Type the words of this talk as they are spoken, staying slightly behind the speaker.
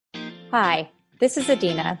Hi, this is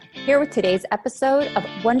Adina, here with today's episode of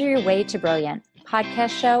Wonder Your Way to Brilliant, podcast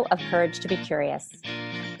show of Courage to be Curious.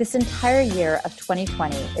 This entire year of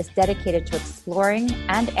 2020 is dedicated to exploring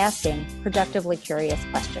and asking productively curious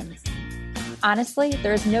questions. Honestly,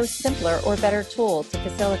 there is no simpler or better tool to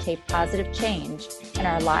facilitate positive change in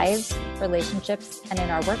our lives, relationships, and in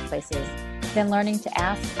our workplaces than learning to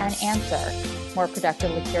ask and answer more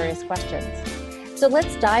productively curious questions. So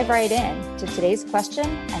let's dive right in to today's question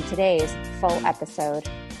and today's full episode.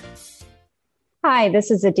 Hi,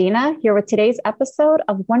 this is Adina here with today's episode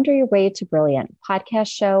of Wonder Your Way to Brilliant, podcast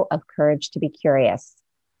show of Courage to be Curious.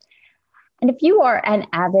 And if you are an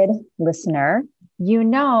avid listener, you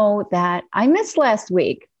know that I missed last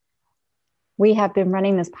week. We have been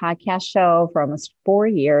running this podcast show for almost 4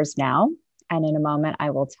 years now. And in a moment,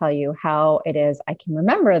 I will tell you how it is I can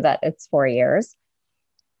remember that it's 4 years.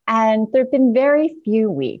 And there have been very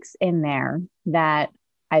few weeks in there that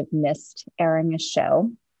I've missed airing a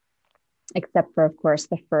show, except for, of course,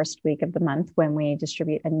 the first week of the month when we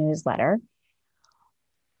distribute a newsletter.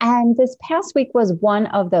 And this past week was one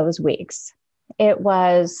of those weeks. It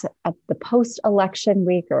was the post-election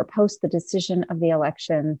week or post the decision of the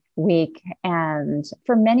election week. And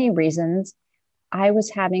for many reasons, I was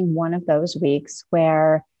having one of those weeks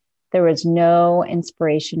where there was no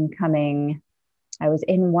inspiration coming. I was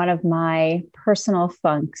in one of my personal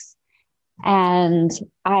funks, and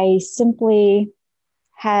I simply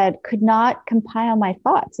could not compile my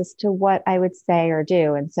thoughts as to what I would say or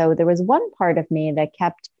do. And so there was one part of me that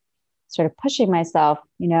kept sort of pushing myself,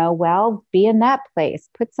 well, be in that place,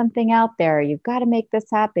 put something out there. You've got to make this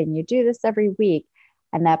happen. You do this every week.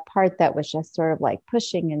 And that part that was just sort of like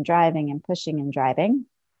pushing and driving and pushing and driving.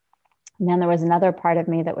 And then there was another part of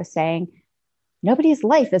me that was saying, nobody's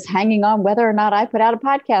life is hanging on whether or not I put out a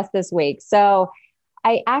podcast this week. So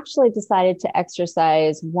I actually decided to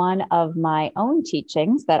exercise one of my own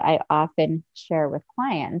teachings that I often share with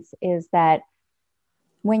clients, is that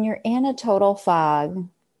when you're in a total fog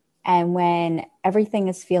and when everything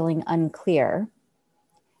is feeling unclear,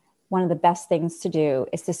 one of the best things to do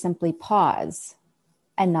is to simply pause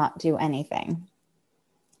and not do anything.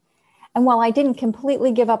 And while I didn't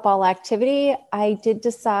completely give up all activity, I did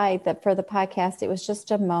decide that for the podcast, it was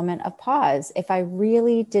just a moment of pause. If I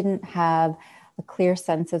really didn't have a clear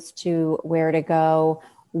sense as to where to go,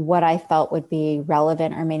 what I felt would be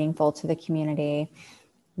relevant or meaningful to the community,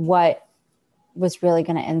 what was really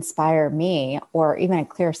going to inspire me, or even a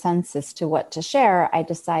clear sense as to what to share, I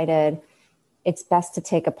decided it's best to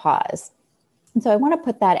take a pause. And so I want to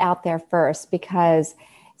put that out there first, because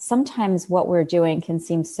sometimes what we're doing can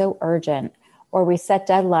seem so urgent, or we set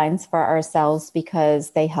deadlines for ourselves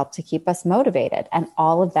because they help to keep us motivated. And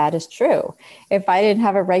all of that is true. If I didn't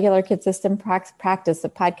have a regular, consistent practice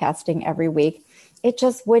of podcasting every week, it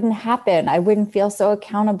just wouldn't happen. I wouldn't feel so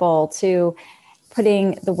accountable to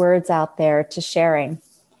putting the words out there, to sharing.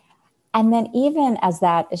 And then even as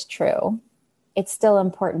that is true, it's still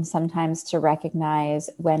important sometimes to recognize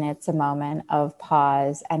when it's a moment of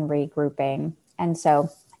pause and regrouping. And so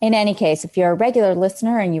in any case, if you're a regular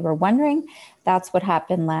listener and you were wondering, that's what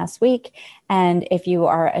happened last week. And if you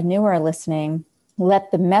are a newer listening, let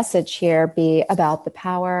the message here be about the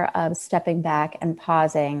power of stepping back and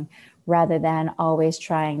pausing rather than always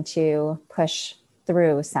trying to push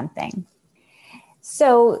through something.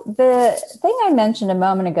 So the thing I mentioned a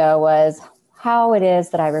moment ago was how it is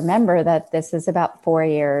that I remember that this is about 4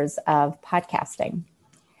 years of podcasting.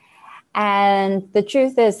 And the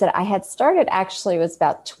truth is that I had started, actually, it was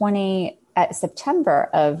about September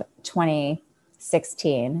of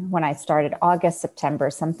 2016 when I started, August, September,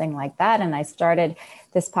 something like that. And I started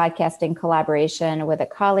this podcasting collaboration with a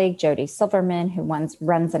colleague, Jody Silverman, who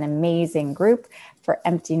runs an amazing group for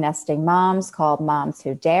empty nesting moms called Moms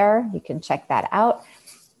Who Dare. You can check that out.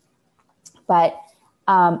 But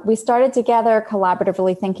we started together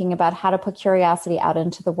collaboratively thinking about how to put curiosity out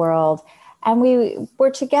into the world. And we were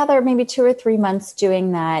together maybe 2 or 3 months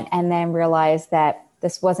doing that, and then realized that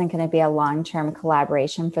this wasn't going to be a long-term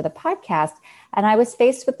collaboration for the podcast. And I was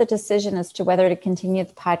faced with the decision as to whether to continue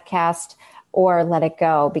the podcast or let it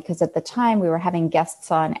go, because at the time we were having guests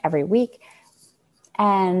on every week,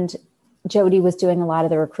 and Jody was doing a lot of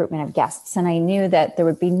the recruitment of guests. And I knew that there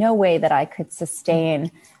would be no way that I could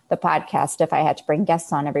sustain the podcast if I had to bring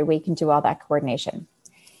guests on every week and do all that coordination.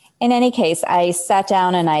 In any case, I sat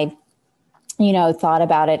down and I thought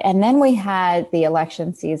about it. And then we had the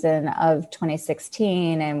election season of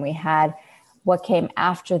 2016, and we had what came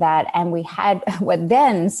after that. And we had what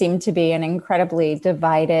then seemed to be an incredibly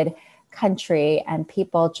divided country, and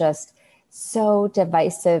people just so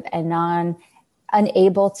divisive and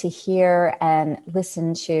unable to hear and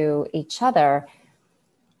listen to each other.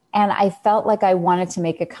 And I felt like I wanted to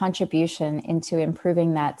make a contribution into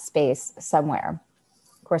improving that space somewhere.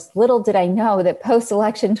 Of course, little did I know that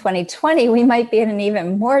post-election 2020, we might be in an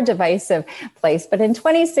even more divisive place. But in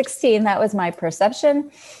 2016, that was my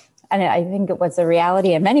perception. And I think it was the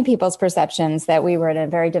reality of many people's perceptions that we were in a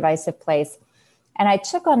very divisive place. And I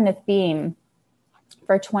took on the theme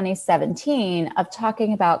for 2017 of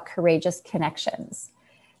talking about courageous connections.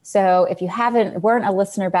 So if you weren't a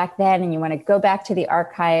listener back then and you want to go back to the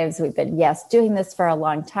archives, we've been, doing this for a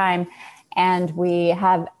long time. And we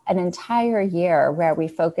have an entire year where we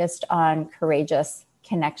focused on courageous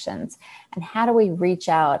connections and how do we reach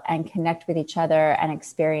out and connect with each other and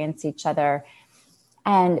experience each other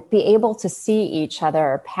and be able to see each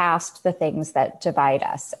other past the things that divide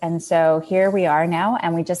us. And so here we are now,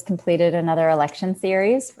 and we just completed another election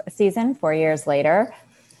season 4 years later.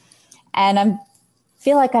 And I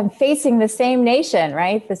feel like I'm facing the same nation,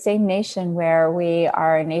 right? The same nation where we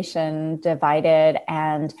are a nation divided,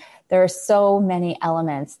 and there are so many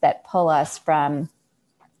elements that pull us from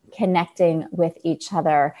connecting with each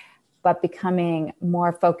other, but becoming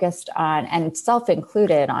more focused on, and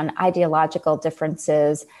self-included, on ideological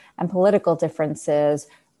differences and political differences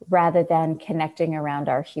rather than connecting around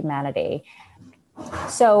our humanity.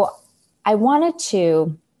 So I wanted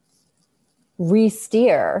to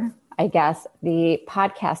re-steer, I guess, the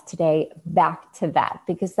podcast today back to that,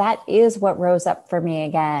 because that is what rose up for me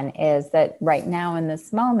again, is that right now in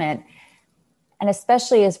this moment, and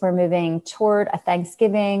especially as we're moving toward a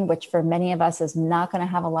Thanksgiving, which for many of us is not going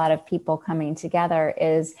to have a lot of people coming together,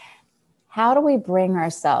 is how do we bring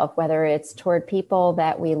ourselves, whether it's toward people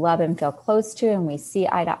that we love and feel close to and we see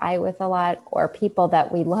eye to eye with a lot, or people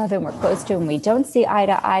that we love and we're close to and we don't see eye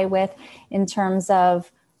to eye with in terms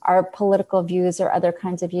of our political views or other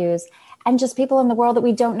kinds of views, and just people in the world that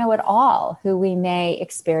we don't know at all, who we may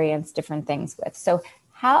experience different things with. So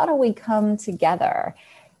how do we come together?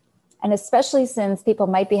 And especially since people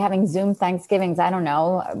might be having Zoom Thanksgivings, I don't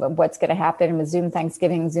know what's going to happen with Zoom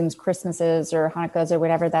Thanksgiving, Zoom's Christmases or Hanukkahs or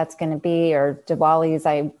whatever that's going to be, or Diwalis.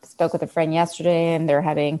 I spoke with a friend yesterday and they're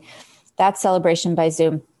having that celebration by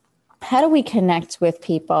Zoom. How do we connect with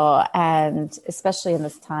people? And especially in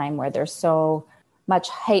this time where there's so much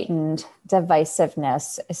heightened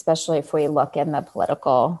divisiveness, especially if we look in the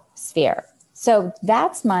political sphere. So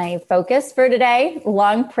that's my focus for today.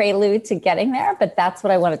 Long prelude to getting there, but that's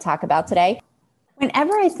what I want to talk about today.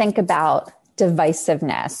 Whenever I think about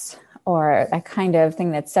divisiveness or that kind of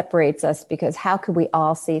thing that separates us, because how could we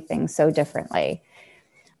all see things so differently?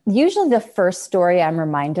 Usually the first story I'm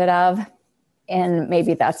reminded of, and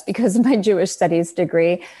maybe that's because of my Jewish studies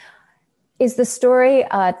degree, is the story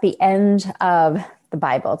at the end of the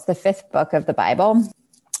Bible. It's the fifth book of the Bible,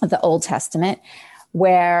 of the Old Testament,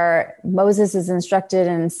 where Moses is instructed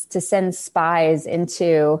to send spies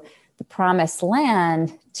into the promised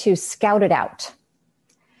land to scout it out.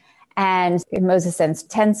 And Moses sends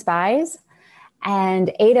 10 spies, and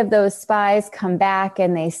 8 of those spies come back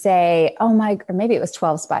and they say, or maybe it was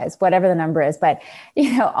 12 spies, whatever the number is. But,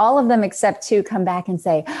 all of them except 2 come back and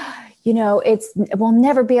say, we'll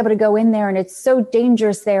never be able to go in there, and it's so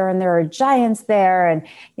dangerous there, and there are giants there. And,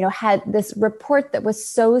 had this report that was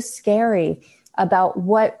so scary about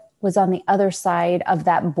what was on the other side of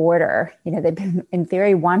that border. They've been, in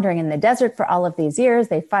theory, wandering in the desert for all of these years.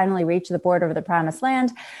 They finally reach the border of the promised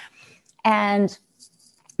land. And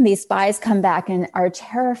these spies come back and are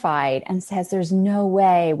terrified and says, there's no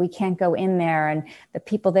way, we can't go in there. And the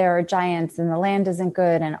people there are giants and the land isn't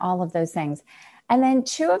good and all of those things. And then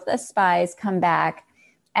 2 of the spies come back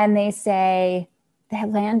and they say, the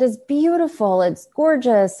land is beautiful. It's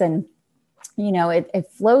gorgeous. And it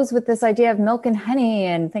flows with this idea of milk and honey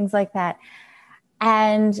and things like that.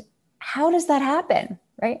 And how does that happen,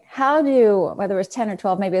 right? How do, whether it was 10 or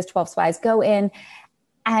 12, maybe it was 12 spies, go in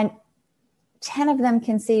and 10 of them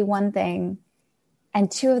can see one thing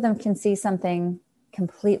and 2 of them can see something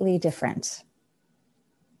completely different?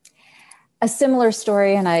 A similar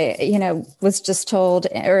story, and I, was told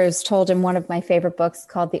in one of my favorite books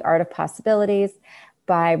called The Art of Possibilities,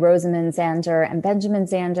 by Rosamund Stone Zander and Benjamin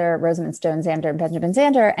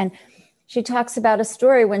Zander. And she talks about a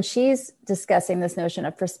story when she's discussing this notion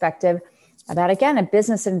of perspective about, again, a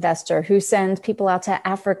business investor who sends people out to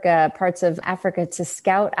Africa, parts of Africa, to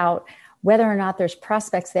scout out whether or not there's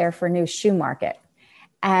prospects there for a new shoe market.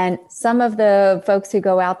 And some of the folks who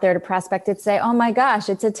go out there to prospect it say, oh my gosh,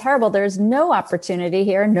 there's no opportunity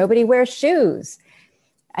here. Nobody wears shoes.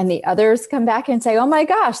 And the others come back and say, oh my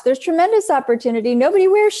gosh, there's tremendous opportunity. Nobody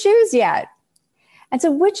wears shoes yet. And so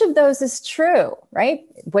which of those is true, right?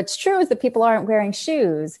 What's true is that people aren't wearing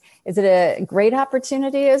shoes. Is it a great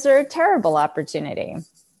opportunity? Is it a terrible opportunity?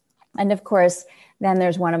 And of course, then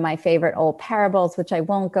there's one of my favorite old parables, which I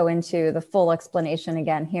won't go into the full explanation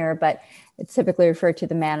again here, but it's typically referred to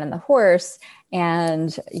the man and the horse.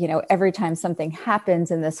 And, every time something happens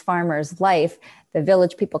in this farmer's life, the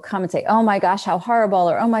village people come and say, oh my gosh, how horrible,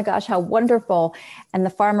 or oh my gosh, how wonderful. And the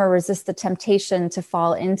farmer resists the temptation to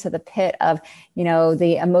fall into the pit of,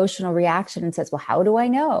 the emotional reaction and says, well, how do I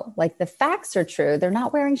know? Like, the facts are true. They're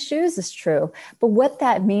not wearing shoes is true. But what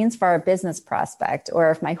that means for our business prospect, or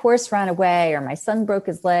if my horse ran away, or my son broke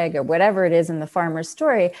his leg, or whatever it is in the farmer's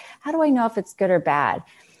story, how do I know if it's good or bad?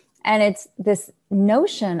 And it's this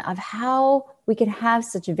notion of how we can have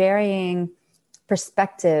such varying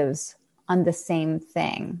perspectives on the same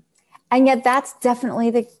thing. And yet that's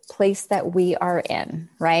definitely the place that we are in,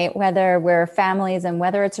 right? Whether we're families and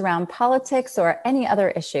whether it's around politics or any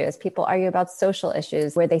other issues, people argue about social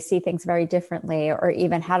issues where they see things very differently, or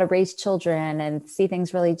even how to raise children and see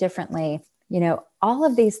things really differently. All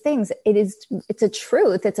of these things, it's a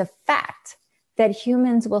truth, it's a fact that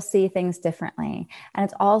humans will see things differently. And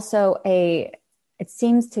it's also it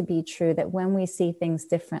seems to be true that when we see things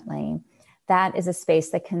differently, that is a space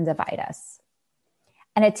that can divide us.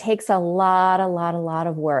 And it takes a lot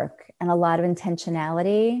of work and a lot of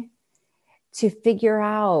intentionality to figure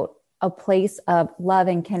out a place of love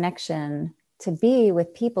and connection to be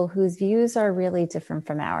with people whose views are really different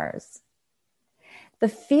from ours. The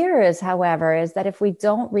fear is, however, is that if we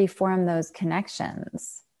don't reform those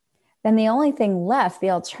connections, then the only thing left, the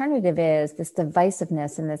alternative, is this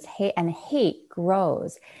divisiveness and this hate, and hate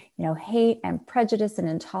grows. Hate and prejudice and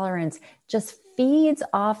intolerance just feeds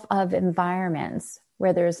off of environments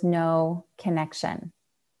where there's no connection.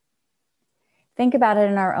 Think about it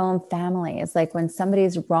in our own families, like when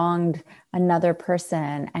somebody's wronged another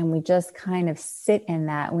person and we just kind of sit in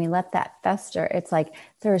that and we let that fester. It's like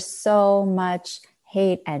there's so much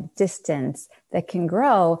hate and distance that can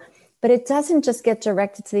grow. But it doesn't just get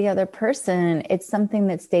directed to the other person. It's something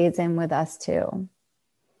that stays in with us too.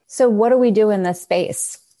 So what do we do in this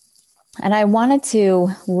space? And I wanted to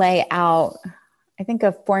lay out, I think,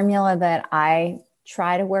 a formula that I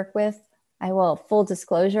try to work with. Full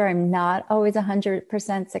disclosure, I'm not always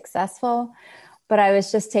 100% successful, but I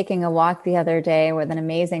was just taking a walk the other day with an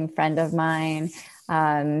amazing friend of mine.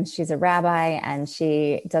 She's a rabbi and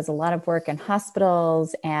she does a lot of work in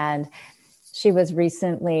hospitals, and she was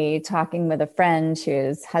recently talking with a friend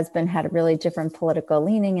whose husband had a really different political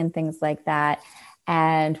leaning and things like that.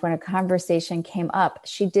 And when a conversation came up,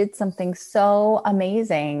 she did something so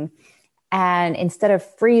amazing. And instead of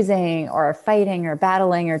freezing or fighting or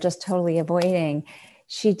battling or just totally avoiding,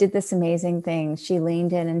 she did this amazing thing. She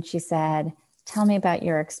leaned in and she said, tell me about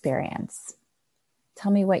your experience.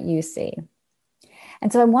 Tell me what you see.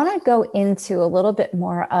 And so I want to go into a little bit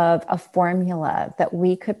more of a formula that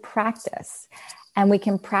we could practice. And we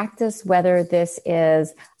can practice whether this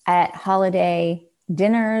is at holiday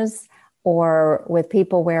dinners or with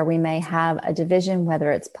people where we may have a division,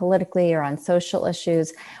 whether it's politically or on social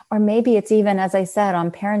issues, or maybe it's even, as I said,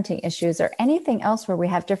 on parenting issues or anything else where we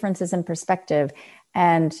have differences in perspective.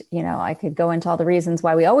 And, I could go into all the reasons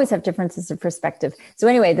why we always have differences of perspective. So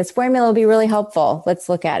anyway, this formula will be really helpful. Let's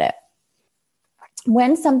look at it.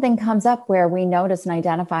 When something comes up where we notice and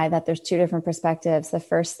identify that there's two different perspectives, the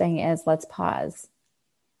first thing is let's pause.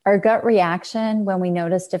 Our gut reaction when we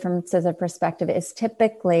notice differences of perspective is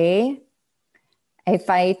typically a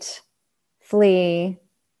fight, flee,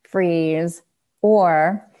 freeze,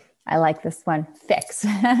 or I like this one, fix.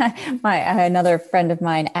 Another friend of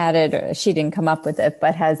mine added, she didn't come up with it,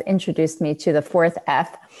 but has introduced me to the fourth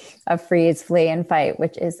F of freeze, flee, and fight,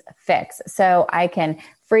 which is fix. So I can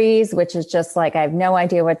freeze, which is just like, I have no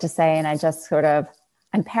idea what to say. And I just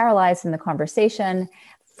I'm paralyzed in the conversation.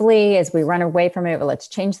 Flee is we run away from it. Well, let's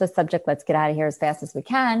change the subject. Let's get out of here as fast as we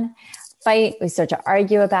can. Fight, we start to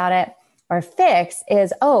argue about it. Or fix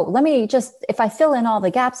is, if I fill in all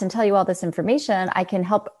the gaps and tell you all this information, I can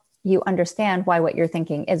help you understand why what you're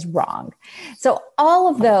thinking is wrong. So all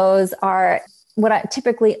of those are what I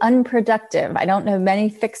typically unproductive. I don't know many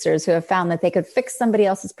fixers who have found that they could fix somebody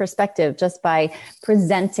else's perspective just by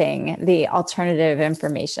presenting the alternative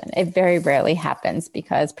information. It very rarely happens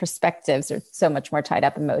because perspectives are so much more tied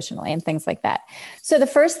up emotionally and things like that. So the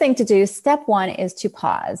first thing to do, step one, is to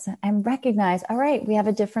pause and recognize, all right, we have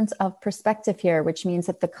a difference of perspective here, which means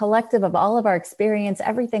that the collective of all of our experience,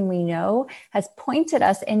 everything we know, has pointed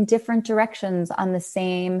us in different directions on the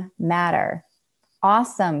same matter.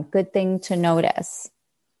 Awesome. Good thing to notice.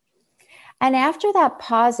 And after that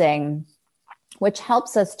pausing, which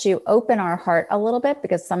helps us to open our heart a little bit,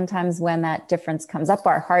 because sometimes when that difference comes up,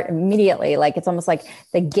 our heart immediately, like it's almost like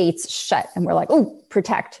the gates shut and we're like, oh,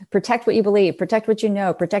 protect what you believe, protect what you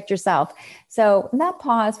know, protect yourself. So in that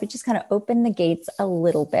pause, we just kind of open the gates a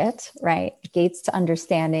little bit, right? Gates to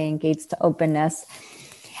understanding, gates to openness.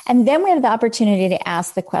 And then we have the opportunity to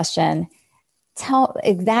ask the question,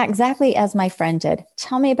 exactly as my friend did,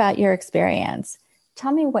 tell me about your experience.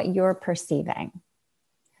 Tell me what you're perceiving.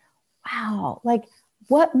 Wow, like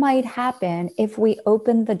what might happen if we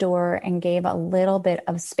opened the door and gave a little bit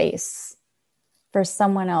of space for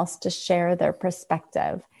someone else to share their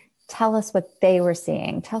perspective? Tell us what they were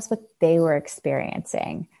seeing. Tell us what they were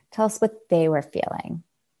experiencing. Tell us what they were feeling.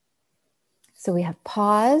 So we have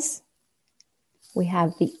pause. We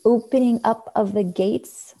have the opening up of the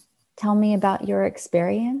gates. Tell me about your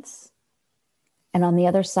experience. And on the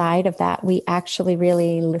other side of that, we actually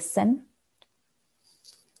really listen.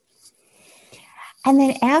 And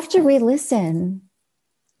then after we listen,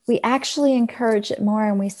 we actually encourage it more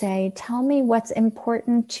and we say, tell me what's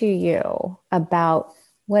important to you about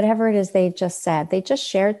whatever it is they just said. They just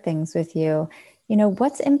shared things with you. You know,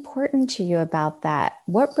 what's important to you about that?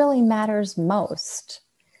 What really matters most?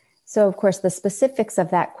 So, of course, the specifics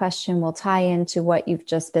of that question will tie into what you've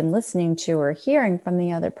just been listening to or hearing from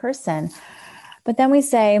the other person. But then we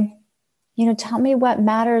say, you know, tell me what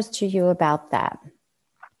matters to you about that.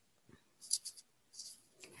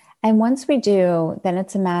 And once we do, then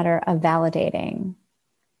it's a matter of validating.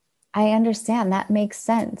 I understand, that makes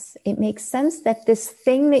sense. It makes sense that this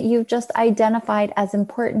thing that you've just identified as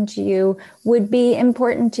important to you would be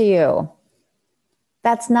important to you.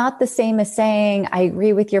 That's not the same as saying, I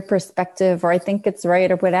agree with your perspective, or I think it's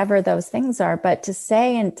right, or whatever those things are. But to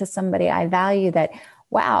say to somebody, I value that,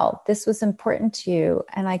 wow, this was important to you.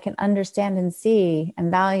 And I can understand and see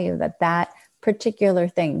and value that particular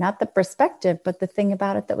thing, not the perspective, but the thing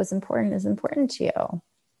about it that was important is important to you.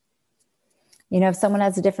 You know, if someone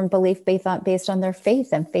has a different belief based on their faith,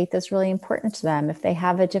 and faith is really important to them. If they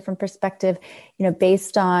have a different perspective, you know,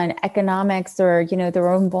 based on economics or, you know, their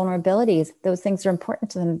own vulnerabilities, those things are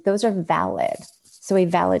important to them. Those are valid. So we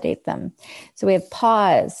validate them. So we have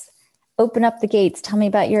pause, open up the gates. Tell me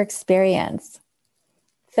about your experience.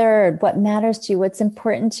 Third, what matters to you? What's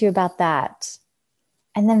important to you about that?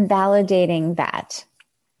 And then validating that.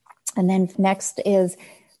 And then next is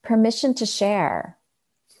permission to share.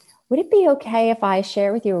 Would it be okay if I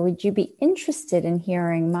share with you, or would you be interested in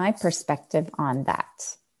hearing my perspective on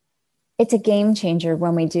that? It's a game changer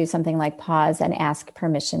when we do something like pause and ask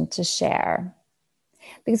permission to share.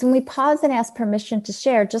 Because when we pause and ask permission to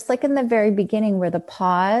share, just like in the very beginning where the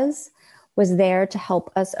pause was there to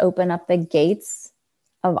help us open up the gates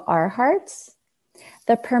of our hearts,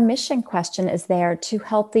 the permission question is there to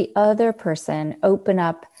help the other person open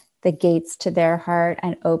up the gates to their heart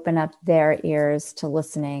and open up their ears to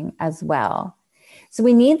listening as well. So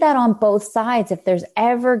we need that on both sides. If there's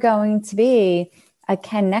ever going to be a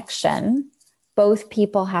connection, both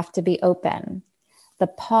people have to be open. The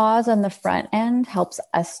pause on the front end helps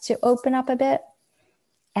us to open up a bit.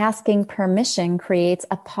 Asking permission creates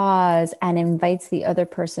a pause and invites the other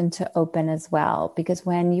person to open as well. Because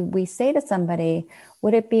when we say to somebody,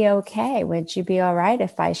 would it be okay? Would you be all right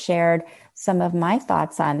if I shared some of my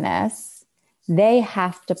thoughts on this? They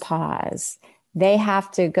have to pause. They have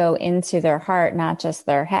to go into their heart, not just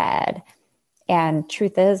their head. And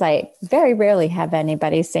truth is, I very rarely have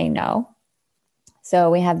anybody say no. So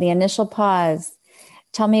we have the initial pause.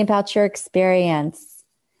 Tell me about your experience.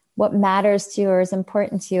 What matters to you or is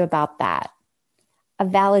important to you about that? A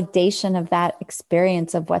validation of that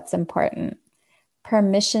experience of what's important.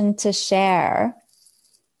 Permission to share.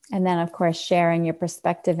 And then, of course, sharing your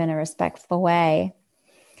perspective in a respectful way.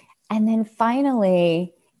 And then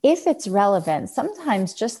finally, if it's relevant,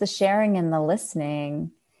 sometimes just the sharing and the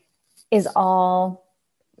listening is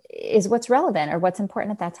what's relevant or what's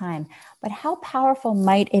important at that time. But how powerful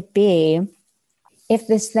might it be if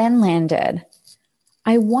this then landed?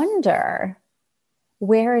 I wonder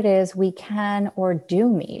where it is we can or do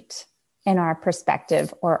meet in our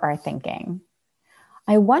perspective or our thinking.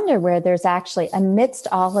 I wonder where there's actually, amidst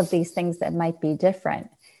all of these things that might be different,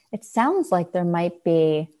 it sounds like there might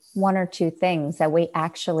be one or two things that we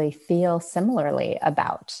actually feel similarly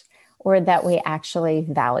about, or that we actually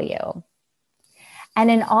value. And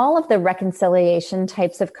in all of the reconciliation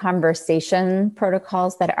types of conversation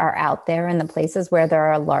protocols that are out there in the places where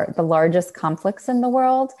there are the largest conflicts in the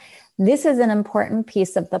world, this is an important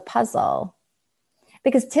piece of the puzzle.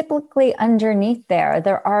 Because typically underneath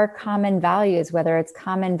there are common values, whether it's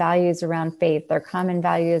common values around faith or common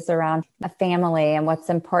values around a family and what's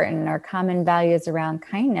important, or common values around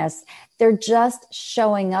kindness. They're just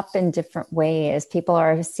showing up in different ways. People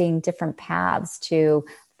are seeing different paths to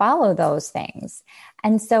follow those things.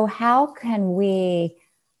 And so how can we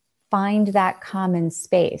find that common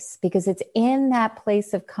space? Because it's in that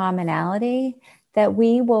place of commonality that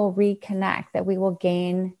we will reconnect, that we will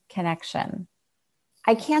gain connection.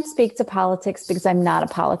 I can't speak to politics because I'm not a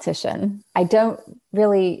politician. I don't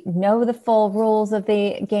really know the full rules of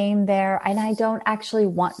the game there, and I don't actually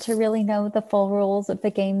want to really know the full rules of the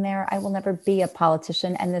game there. I will never be a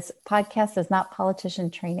politician, and this podcast is not politician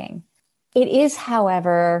training. It is,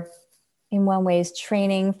 however, in one ways,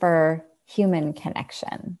 training for human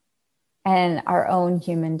connection and our own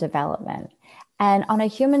human development. And on a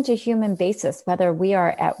human-to-human basis, whether we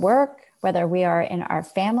are at work, whether we are in our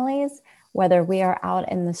families, whether we are out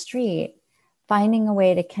in the street, finding a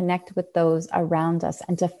way to connect with those around us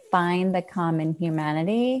and to find the common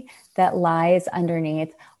humanity that lies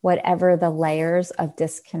underneath whatever the layers of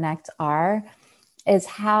disconnect are, is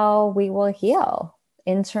how we will heal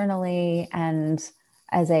internally and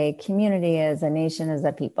as a community, as a nation, as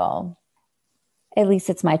a people. At least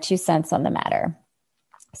it's my 2 cents on the matter.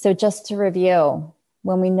 So just to review,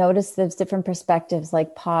 when we notice those different perspectives,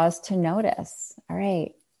 like pause to notice. All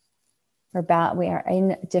right, we are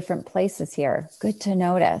in different places here. Good to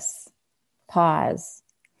notice. Pause.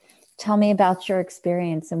 Tell me about your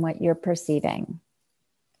experience and what you're perceiving.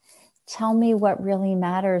 Tell me what really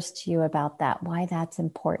matters to you about that, why that's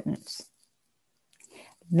important.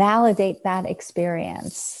 Validate that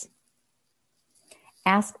experience.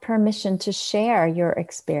 Ask permission to share your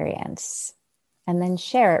experience, and then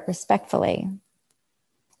share it respectfully.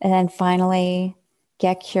 And then finally,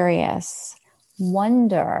 get curious.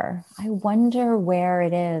 I wonder where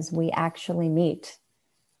it is we actually meet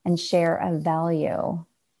and share a value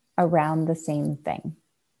around the same thing.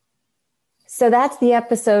 So that's the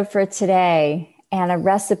episode for today, and a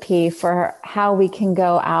recipe for how we can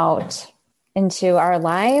go out into our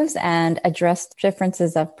lives and address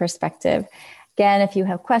differences of perspective. Again, if you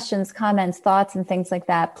have questions, comments, thoughts, and things like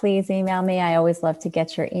that, please email me. I always love to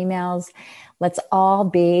get your emails. Let's all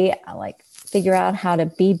figure out how to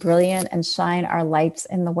be brilliant and shine our lights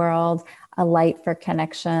in the world, a light for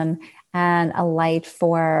connection and a light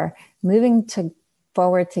for moving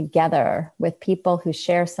forward together with people who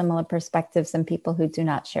share similar perspectives and people who do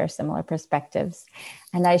not share similar perspectives.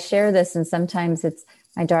 And I share this, and sometimes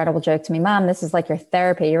my daughter will joke to me, Mom, this is like your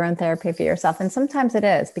therapy, your own therapy for yourself. And sometimes it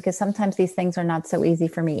is, because sometimes these things are not so easy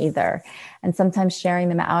for me either. And sometimes sharing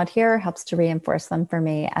them out here helps to reinforce them for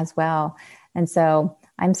me as well. And so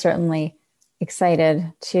I'm certainly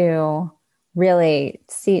excited to really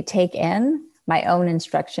take in my own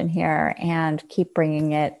instruction here and keep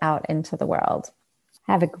bringing it out into the world.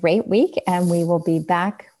 Have a great week, and we will be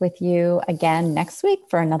back with you again next week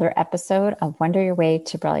for another episode of Wonder Your Way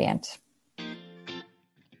to Brilliant.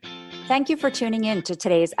 Thank you for tuning in to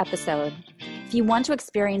today's episode. If you want to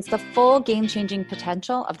experience the full game-changing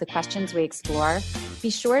potential of the questions we explore, be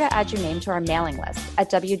sure to add your name to our mailing list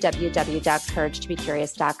at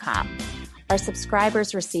www.couragetobecurious.com. Our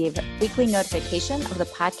subscribers receive weekly notification of the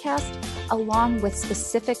podcast, along with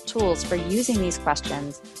specific tools for using these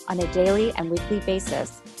questions on a daily and weekly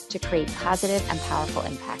basis to create positive and powerful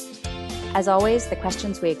impact. As always, the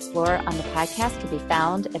questions we explore on the podcast can be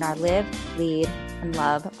found in our Live, Lead, and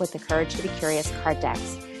Love with the Courage to Be Curious card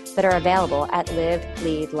decks that are available at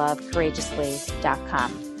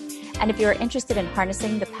liveleadlovecourageously.com. And if you are interested in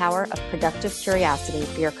harnessing the power of productive curiosity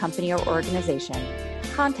for your company or organization,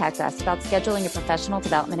 contact us about scheduling a professional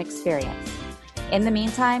development experience. In the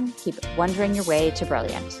meantime, keep wondering your way to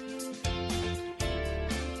brilliant.